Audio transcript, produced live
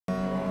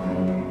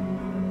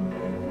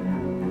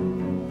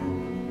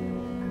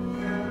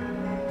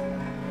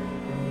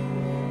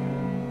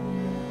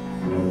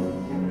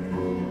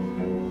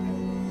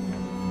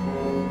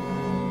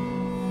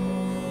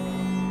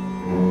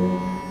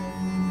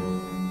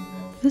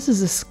This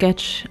is a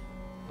sketch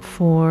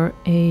for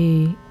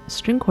a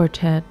string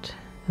quartet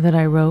that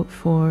I wrote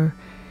for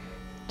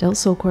Del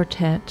Sol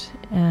Quartet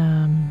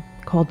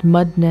called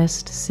Mud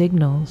Nest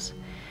Signals.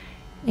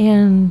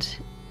 And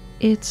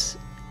it's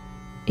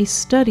a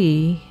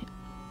study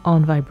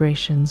on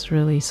vibrations,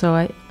 really. So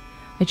I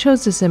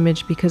chose this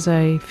image because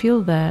I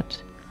feel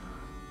that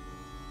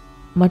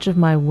much of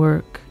my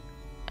work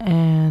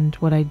and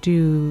what I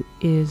do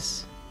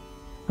is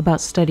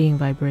about studying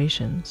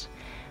vibrations,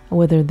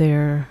 whether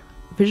they're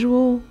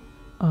visual,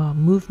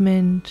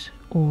 movement,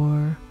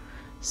 or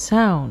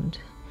sound.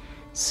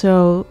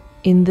 So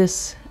in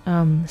this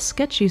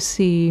sketch you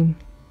see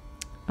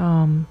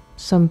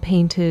some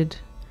painted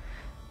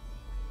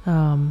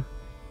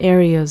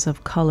areas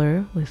of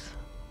color with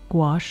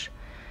gouache,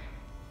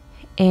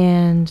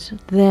 and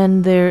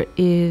then there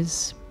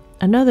is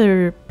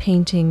another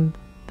painting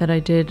that I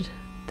did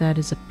that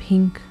is a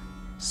pink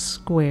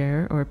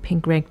square or a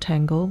pink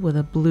rectangle with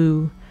a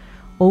blue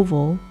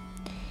oval,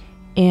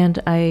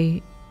 and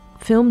I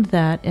filmed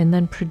that and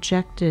then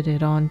projected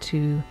it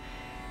onto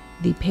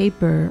the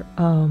paper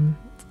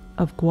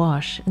of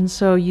gouache. And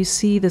so you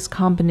see this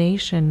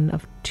combination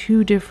of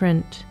two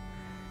different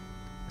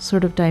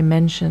sort of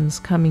dimensions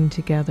coming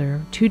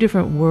together, two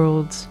different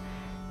worlds,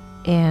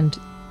 and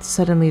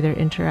suddenly they're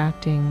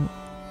interacting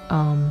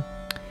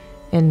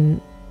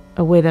in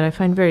a way that I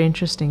find very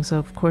interesting. So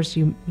of course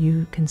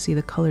you can see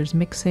the colors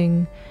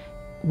mixing,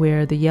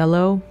 where the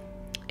yellow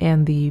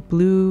and the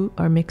blue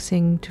are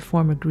mixing to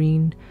form a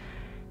green,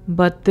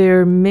 but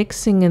they're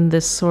mixing in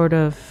this sort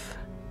of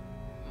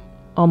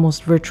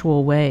almost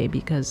virtual way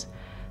because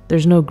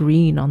there's no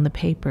green on the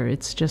paper.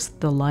 It's just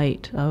the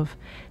light of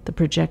the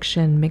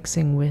projection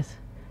mixing with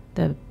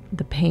the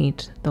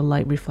paint, the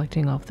light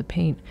reflecting off the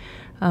paint.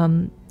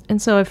 And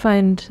so I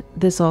find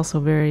this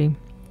also very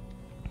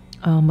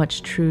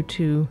much true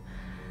to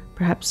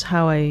perhaps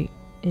how I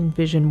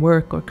envision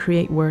work or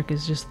create work,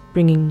 is just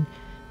bringing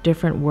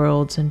different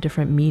worlds and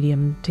different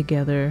medium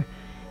together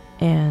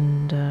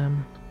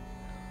and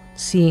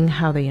seeing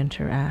how they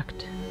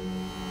interact.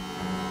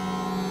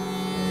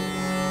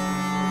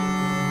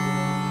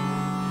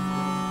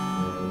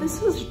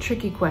 This is a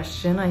tricky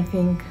question. I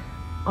think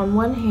on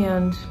one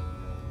hand,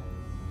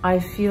 I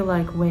feel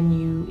like when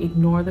you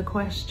ignore the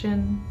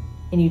question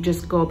and you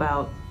just go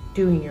about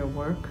doing your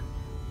work,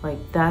 like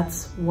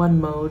that's one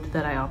mode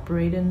that I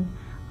operate in.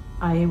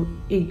 I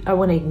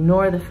want to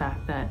ignore the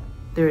fact that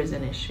there is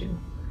an issue,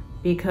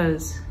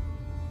 because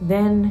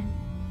then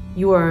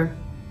you are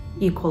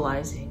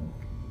equalizing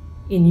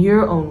in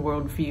your own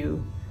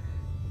worldview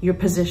your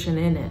position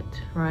in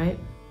it, right?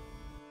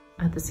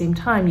 At the same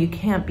time, you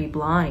can't be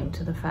blind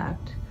to the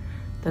fact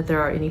that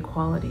there are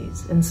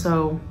inequalities. And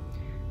so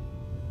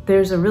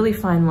there's a really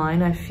fine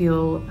line I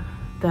feel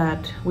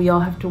that we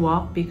all have to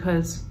walk,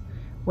 because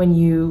when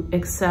you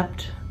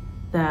accept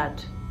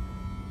that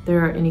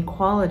there are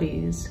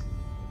inequalities,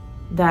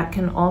 that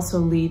can also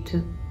lead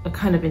to a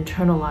kind of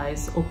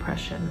internalized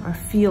oppression, or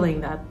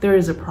feeling that there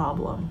is a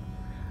problem,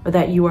 or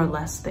that you are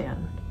less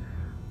than,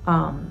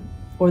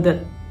 or that,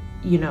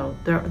 you know,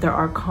 there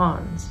are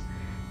cons.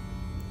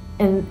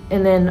 And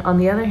then on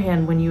the other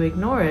hand, when you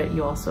ignore it,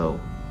 you also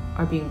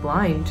are being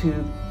blind to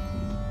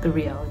the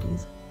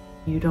realities.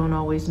 You don't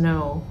always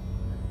know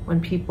when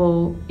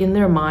people in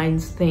their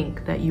minds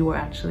think that you are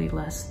actually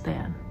less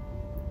than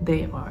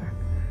they are.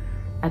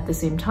 At the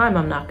same time,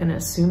 I'm not going to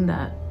assume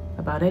that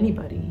about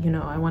anybody. You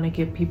know, I want to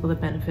give people the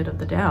benefit of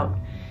the doubt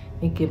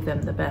and give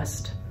them the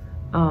best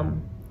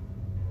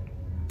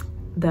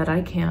that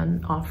I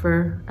can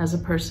offer as a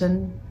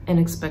person, and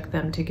expect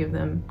them to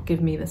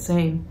give me the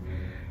same.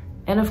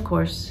 And of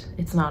course,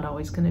 it's not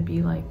always going to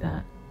be like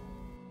that.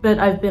 But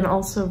I've been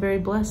also very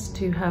blessed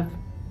to have,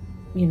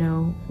 you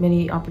know,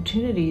 many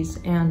opportunities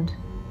and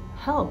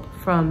help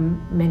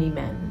from many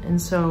men. And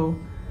so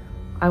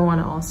I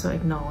want to also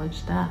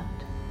acknowledge that.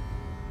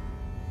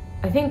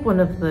 I think one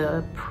of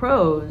the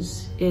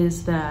pros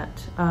is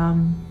that,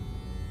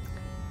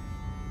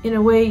 in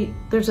a way,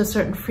 there's a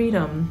certain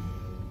freedom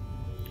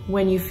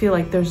when you feel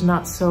like there's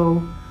not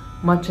so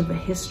much of a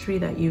history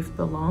that you've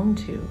belonged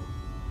to.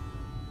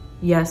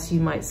 Yes, you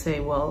might say,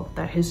 well,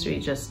 that history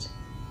just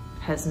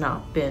has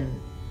not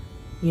been,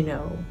 you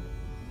know,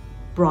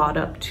 brought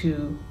up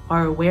to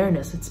our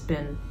awareness. It's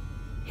been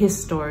his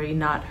story,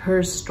 not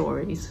her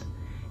stories.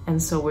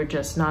 And so we're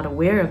just not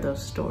aware of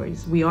those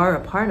stories. We are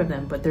a part of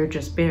them, but they're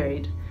just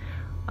buried.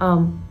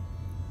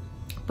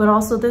 But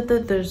also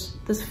that there's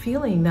this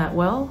feeling that,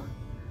 well,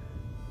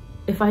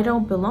 if I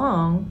don't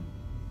belong,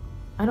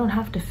 I don't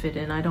have to fit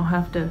in. I don't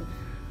have to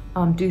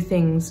do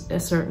things a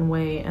certain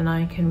way, and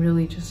I can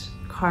really just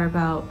carve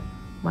out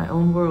my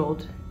own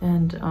world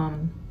and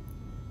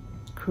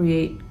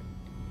create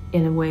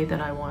in a way that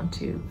I want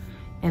to,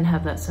 and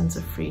have that sense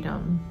of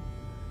freedom.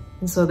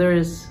 And so there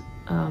is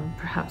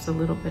perhaps a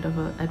little bit of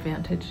an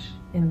advantage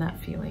in that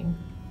feeling.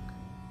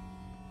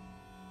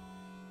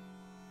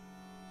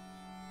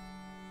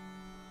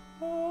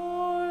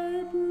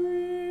 I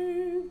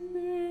breathe the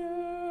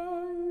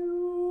air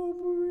you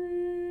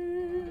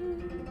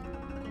breathe.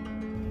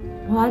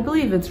 Well, I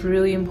believe it's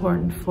really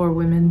important for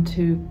women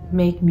to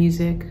make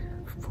music,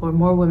 for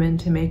more women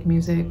to make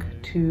music,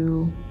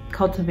 to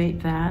cultivate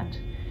that,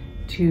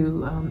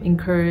 to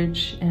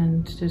encourage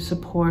and to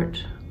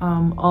support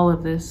all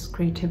of this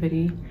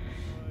creativity.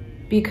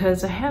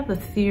 Because I have a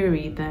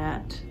theory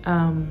that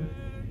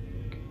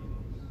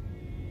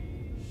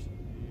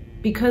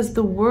because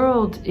the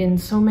world in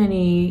so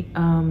many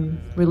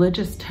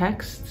religious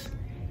texts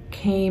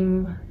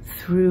came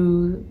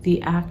through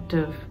the act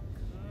of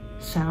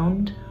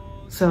sound.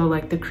 So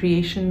like the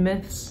creation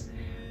myths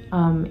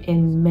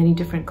in many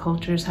different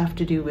cultures have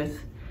to do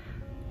with,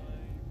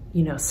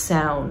 you know,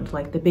 sound,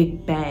 like the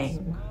Big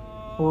Bang,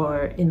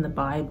 or in the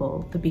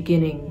Bible, the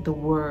beginning, the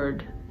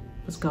Word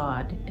was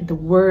God. The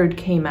Word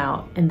came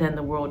out and then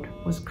the world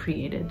was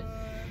created.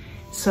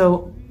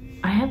 So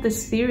I have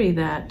this theory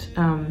that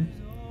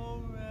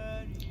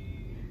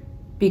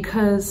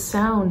because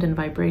sound and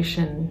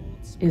vibration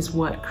is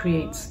what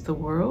creates the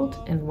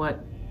world and what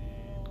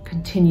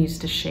continues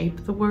to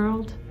shape the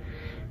world,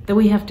 that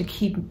we have to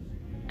keep,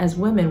 as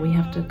women, we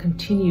have to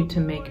continue to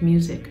make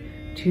music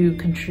to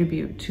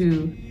contribute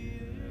to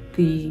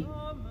the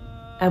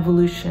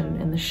evolution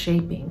and the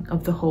shaping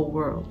of the whole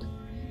world.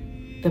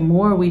 The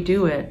more we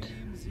do it,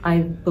 I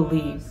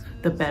believe,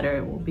 the better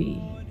it will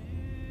be.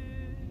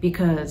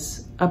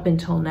 Because up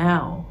until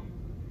now,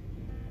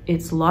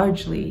 it's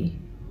largely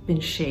been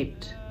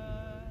shaped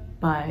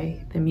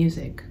by the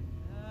music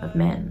of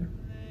men.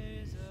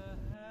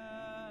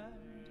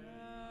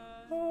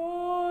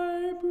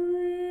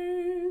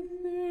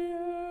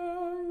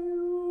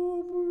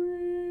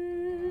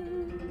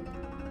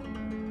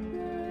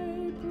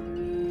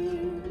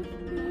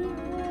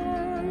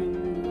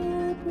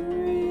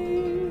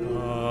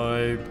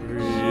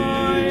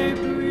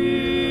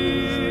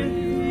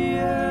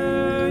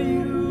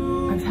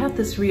 I've had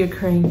this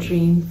reoccurring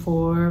dream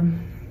for,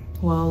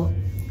 well,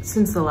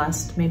 since the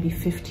last maybe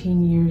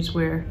 15 years,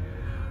 where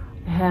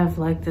I have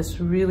like this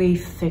really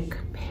thick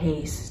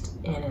paste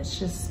and it's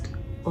just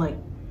like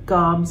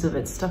gobs of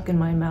it stuck in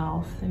my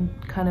mouth and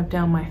kind of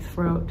down my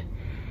throat.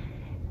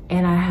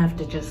 And I have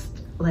to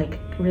just like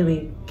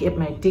really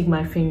dig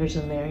my fingers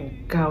in there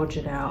and gouge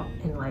it out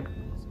and like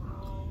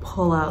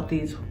pull out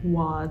these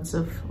wads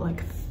of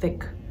like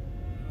thick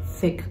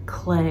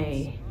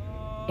clay.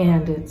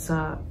 And it's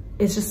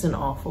just an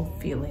awful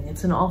feeling.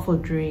 It's an awful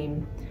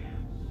dream.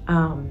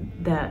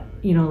 That,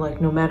 you know, like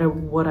no matter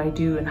what I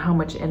do and how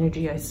much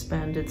energy I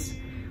spend, it's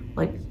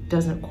like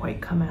doesn't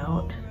quite come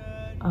out.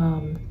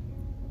 And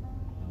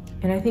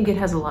I think it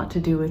has a lot to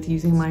do with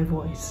using my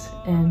voice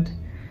and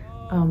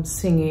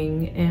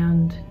singing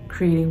and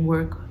creating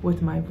work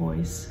with my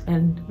voice,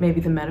 and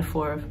maybe the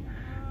metaphor of,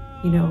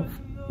 you know,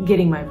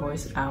 getting my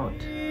voice out.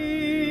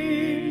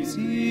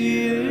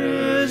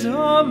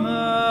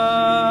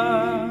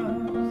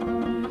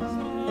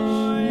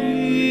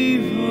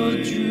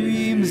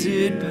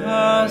 It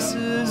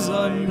passes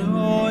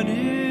unnoticed.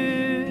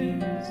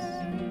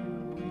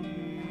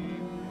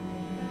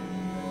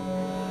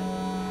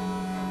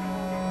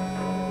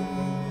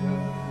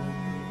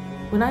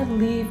 When I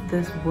leave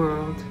this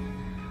world,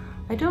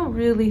 I don't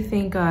really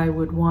think I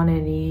would want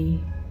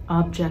any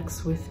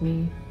objects with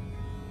me.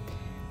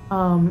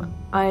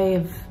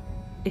 I've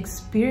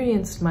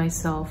experienced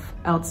myself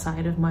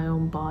outside of my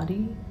own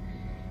body,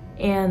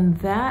 and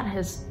that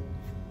has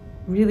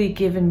really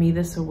given me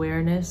this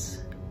awareness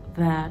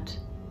that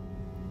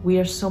we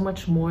are so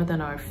much more than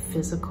our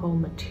physical,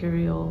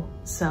 material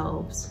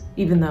selves,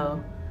 even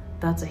though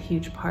that's a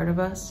huge part of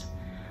us,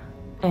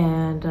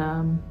 and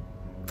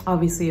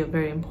obviously a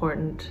very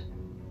important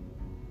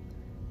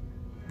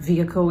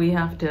vehicle we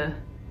have to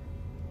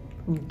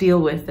deal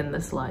with in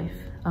this life.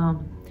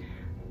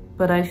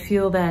 But I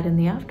feel that in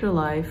the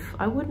afterlife,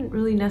 I wouldn't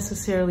really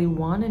necessarily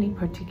want any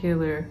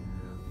particular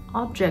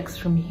objects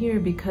from here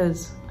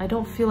because I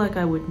don't feel like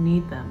I would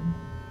need them.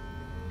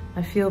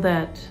 I feel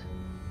that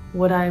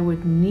what I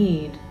would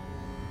need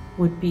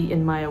would be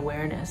in my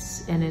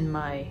awareness and in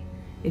my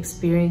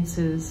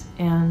experiences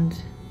and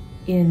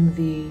in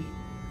the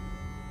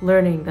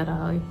learning that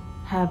I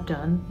have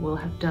done, will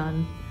have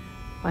done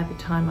by the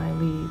time I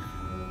leave.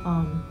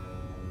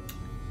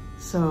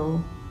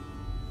 So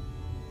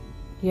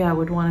yeah, I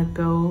would want to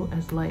go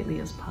as lightly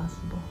as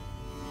possible.